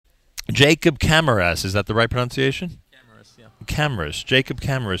Jacob Camaras, is that the right pronunciation? Cameras, yeah. Camaras. Jacob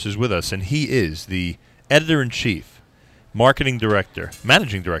Camaras is with us, and he is the editor-in-chief, managing director,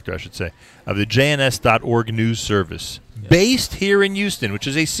 I should say, of the JNS.org news service, based here in Houston, which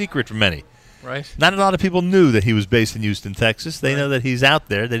is a secret for many. Right. Not a lot of people knew that he was based in Houston, Texas. They know that he's out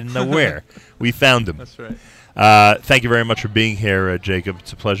there. They didn't know where. We found him. That's right. Thank you very much for being here, Jacob.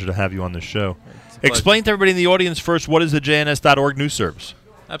 It's a pleasure to have you on the show. It's Explain to everybody in the audience first, what is the JNS.org news service?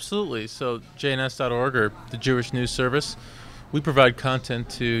 Absolutely. So JNS.org, or the Jewish News Service, we provide content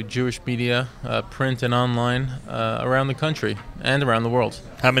to Jewish media, print and online, around the country and around the world.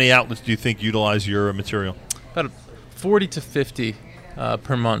 How many outlets do you think utilize your material? About 40 to 50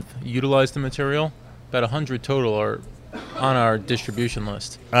 per month utilize the material. About 100 total are on our distribution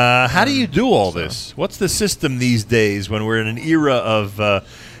list. How do you do all this? What's the system these days when we're in an era of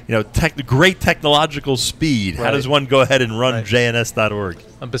great technological speed? How does one go ahead and run JNS.org?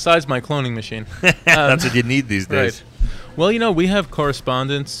 Besides my cloning machine. That's what you need these days. Right. Well, we have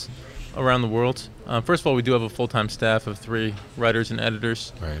correspondents around the world. First of all, we do have a full-time staff of 3 writers and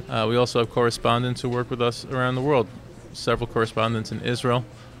editors. Right. We also have correspondents who work with us around the world, several correspondents in Israel.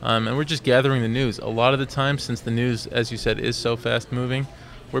 And we're just gathering the news. A lot of the time, since the news, as you said, is so fast-moving,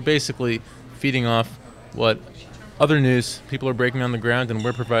 we're basically feeding off what other news people are breaking on the ground, and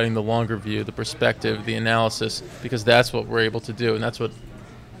we're providing the longer view, the perspective, the analysis, because that's what we're able to do, and that's what,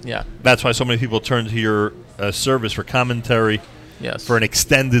 That's why so many people turn to your service for commentary, yes, for an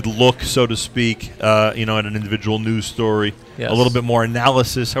extended look, so to speak, at an individual news story, yes, a little bit more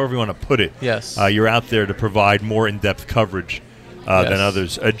analysis, however you want to put it. Yes. You're out there to provide more in-depth coverage than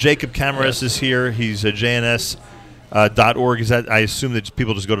others. Jacob Camaras is here. He's a JNS.org. Is that? I assume that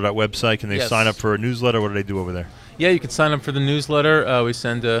people just go to that website. Can they sign up for a newsletter? What do they do over there? Yeah, you can sign up for the newsletter. We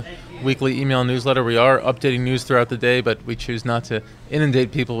send a weekly email newsletter. We are updating news throughout the day, but we choose not to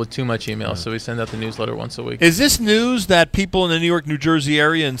inundate people with too much email, so we send out the newsletter once a week. Is this news that people in the New York, New Jersey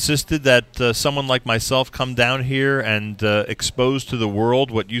area insisted that someone like myself come down here and expose to the world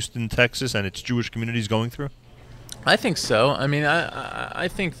what Houston, Texas, and its Jewish community is going through? I think so. I mean, I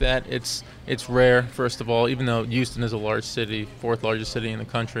think that it's rare, first of all, even though Houston is a large city, 4th largest city in the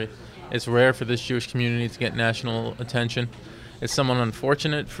country, it's rare for this Jewish community to get national attention. It's somewhat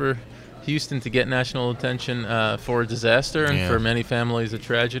unfortunate for Houston to get national attention for a disaster and for many families a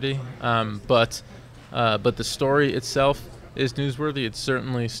tragedy. But the story itself is newsworthy. It's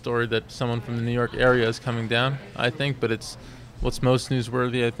certainly a story that someone from the New York area is coming down, I think, but what's most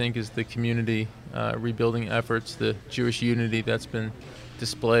newsworthy, I think, is the community rebuilding efforts, the Jewish unity that's been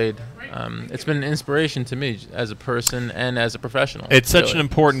displayed. It's been an inspiration to me as a person and as a professional. It's such an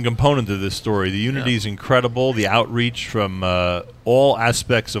important component to this story. The unity is incredible. The outreach from all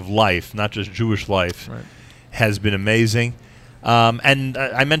aspects of life, not just Jewish life, has been amazing. And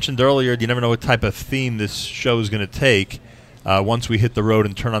I mentioned earlier, you never know what type of theme this show is going to take once we hit the road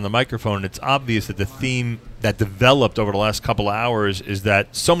and turn on the microphone. And it's obvious that the theme that developed over the last couple of hours is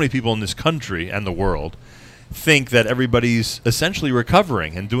that so many people in this country and the world think that everybody's essentially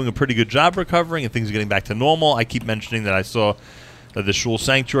recovering and doing a pretty good job recovering and things are getting back to normal. I keep mentioning that I saw that the Shul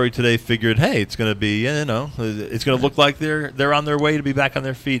Sanctuary today figured, hey, it's going to be, it's going to look like they're on their way to be back on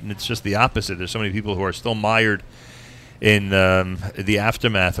their feet, and it's just the opposite. There's so many people who are still mired in the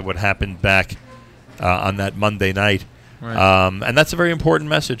aftermath of what happened back on that Monday night. Right. And that's a very important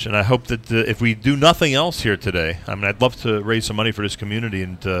message, and I hope that if we do nothing else here today, I mean, I'd love to raise some money for this community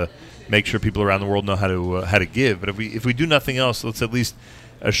and make sure people around the world know how to give. But if we do nothing else, let's at least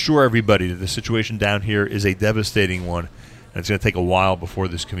assure everybody that the situation down here is a devastating one, and it's going to take a while before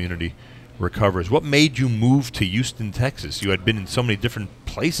this community recovers. What made you move to Houston, Texas? You had been in so many different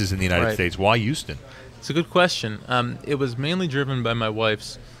places in the United States. Why Houston? It's a good question. It was mainly driven by my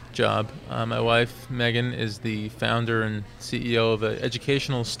wife's job. My wife, Megan, is the founder and CEO of an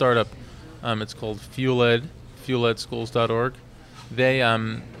educational startup. It's called FuelEd, fueledschools.org.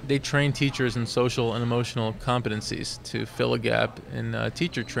 They train teachers in social and emotional competencies to fill a gap in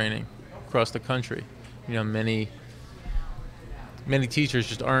teacher training across the country. Many teachers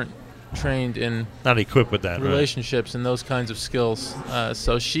just aren't trained in not equipped with that relationships and those kinds of skills.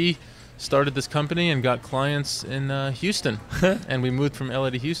 So she started this company and got clients in Houston, and we moved from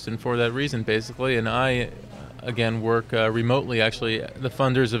LA to Houston for that reason, basically. And I, again, work remotely. Actually, the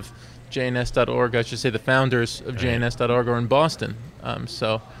funders of JNS.org, I should say the founders of JNS.org are in Boston.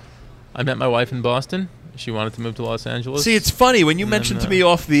 So I met my wife in Boston, she wanted to move to Los Angeles. See, it's funny when you mentioned to me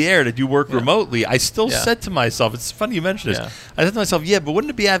off the air that you work remotely. I still said to myself, it's funny you mentioned this. I said to myself, but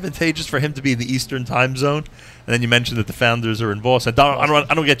wouldn't it be advantageous for him to be in the Eastern time zone? And then you mentioned that the founders are in Boston.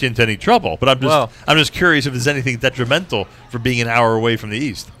 I don't get you into any trouble, but I'm just curious if there's anything detrimental for being an hour away from the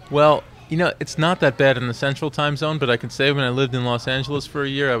East. Well, it's not that bad in the Central time zone, but I can say when I lived in Los Angeles for a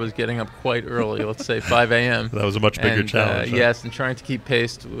year, I was getting up quite early, let's say 5 a.m. That was a much bigger challenge. Yes, and trying to keep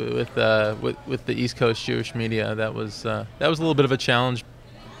pace with the East Coast Jewish media. That was a little bit of a challenge,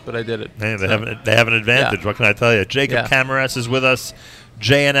 but I did it. Man, they have an advantage. What can I tell you? Jacob Kamaras is with us,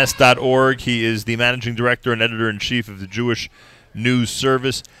 JNS.org. He is the managing director and editor-in-chief of the Jewish News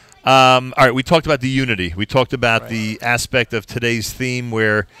Service. All right, we talked about the unity. We talked about the aspect of today's theme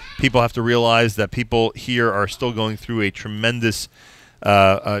where people have to realize that people here are still going through a tremendous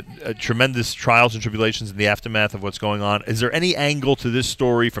trials and tribulations in the aftermath of what's going on. Is there any angle to this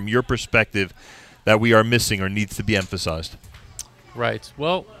story from your perspective that we are missing or needs to be emphasized? Right.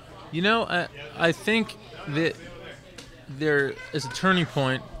 Well, I think that there is a turning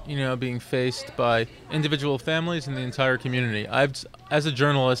point, being faced by individual families and the entire community. As a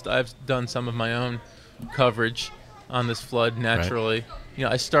journalist, I've done some of my own coverage on this flood naturally.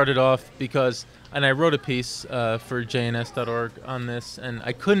 Right. I started off and I wrote a piece for JNS.org on this, and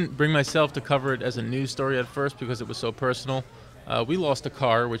I couldn't bring myself to cover it as a news story at first because it was so personal. We lost a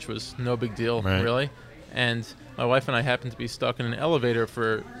car, which was no big deal, really. And my wife and I happened to be stuck in an elevator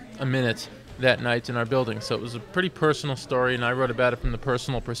for a minute that night in our building. So it was a pretty personal story, and I wrote about it from the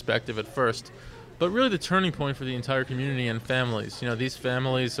personal perspective at first. But really the turning point for the entire community and families. These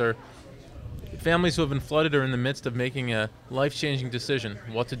families are families who have been flooded are in the midst of making a life-changing decision.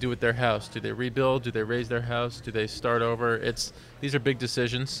 What to do with their house. Do they rebuild? Do they raise their house? Do they start over? These are big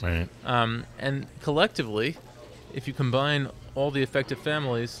decisions. Right. And collectively, if you combine all the affected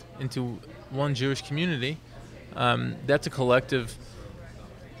families into one Jewish community, that's a collective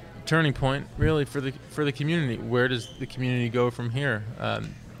turning point, really, for the community. Where does the community go from here?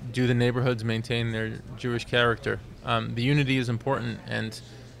 Do the neighborhoods maintain their Jewish character? The unity is important, and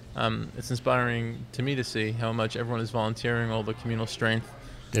it's inspiring to me to see how much everyone is volunteering, all the communal strength.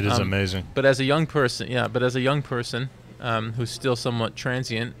 It is amazing. But as a young person, who's still somewhat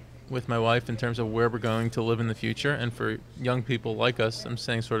transient with my wife in terms of where we're going to live in the future, and for young people like us, I'm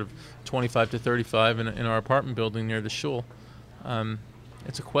saying sort of 25 to 35 in our apartment building near the shul.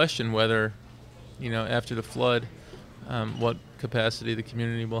 It's a question whether, after the flood, what capacity the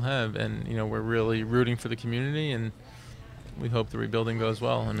community will have. And, we're really rooting for the community, and we hope the rebuilding goes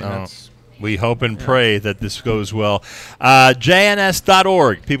well. I mean, we hope and pray that this goes well.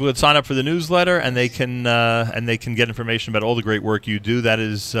 JNS.org. People can sign up for the newsletter, and they can get information about all the great work you do. That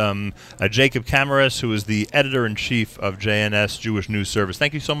is Jacob Kamaras, who is the editor-in-chief of JNS Jewish News Service.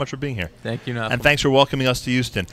 Thank you so much for being here. Thank you, Nafal. And thanks for welcoming us to Houston.